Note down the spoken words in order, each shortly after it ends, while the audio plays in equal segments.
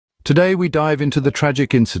Today we dive into the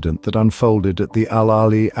tragic incident that unfolded at the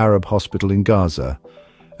Al-Ahli Arab Hospital in Gaza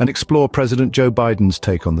and explore President Joe Biden's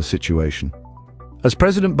take on the situation. As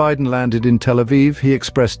President Biden landed in Tel Aviv, he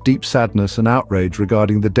expressed deep sadness and outrage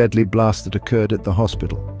regarding the deadly blast that occurred at the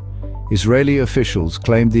hospital. Israeli officials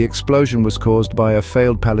claimed the explosion was caused by a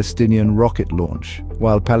failed Palestinian rocket launch,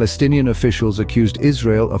 while Palestinian officials accused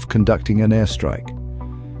Israel of conducting an airstrike.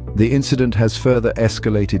 The incident has further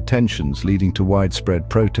escalated tensions, leading to widespread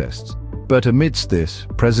protests. But amidst this,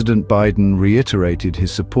 President Biden reiterated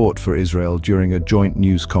his support for Israel during a joint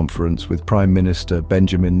news conference with Prime Minister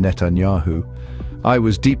Benjamin Netanyahu. "I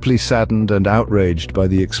was deeply saddened and outraged by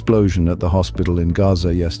the explosion at the hospital in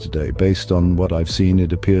Gaza yesterday. Based on what I've seen,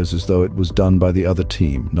 it appears as though it was done by the other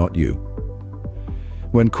team, not you."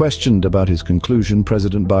 When questioned about his conclusion,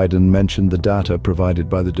 President Biden mentioned the data provided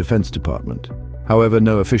by the Defense Department. However,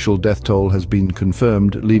 no official death toll has been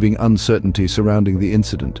confirmed, leaving uncertainty surrounding the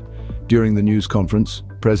incident. During the news conference,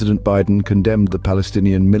 President Biden condemned the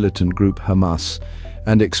Palestinian militant group Hamas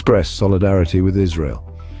and expressed solidarity with Israel.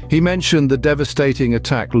 He mentioned the devastating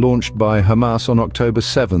attack launched by Hamas on October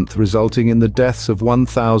 7th, resulting in the deaths of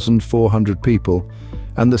 1,400 people,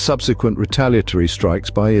 and the subsequent retaliatory strikes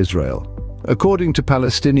by Israel. According to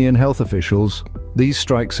Palestinian health officials, these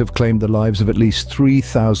strikes have claimed the lives of at least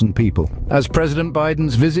 3,000 people. As President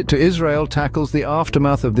Biden's visit to Israel tackles the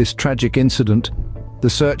aftermath of this tragic incident, the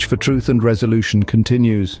search for truth and resolution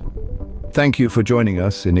continues. Thank you for joining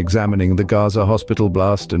us in examining the Gaza hospital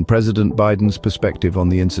blast and President Biden's perspective on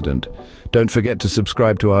the incident. Don't forget to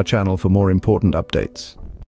subscribe to our channel for more important updates.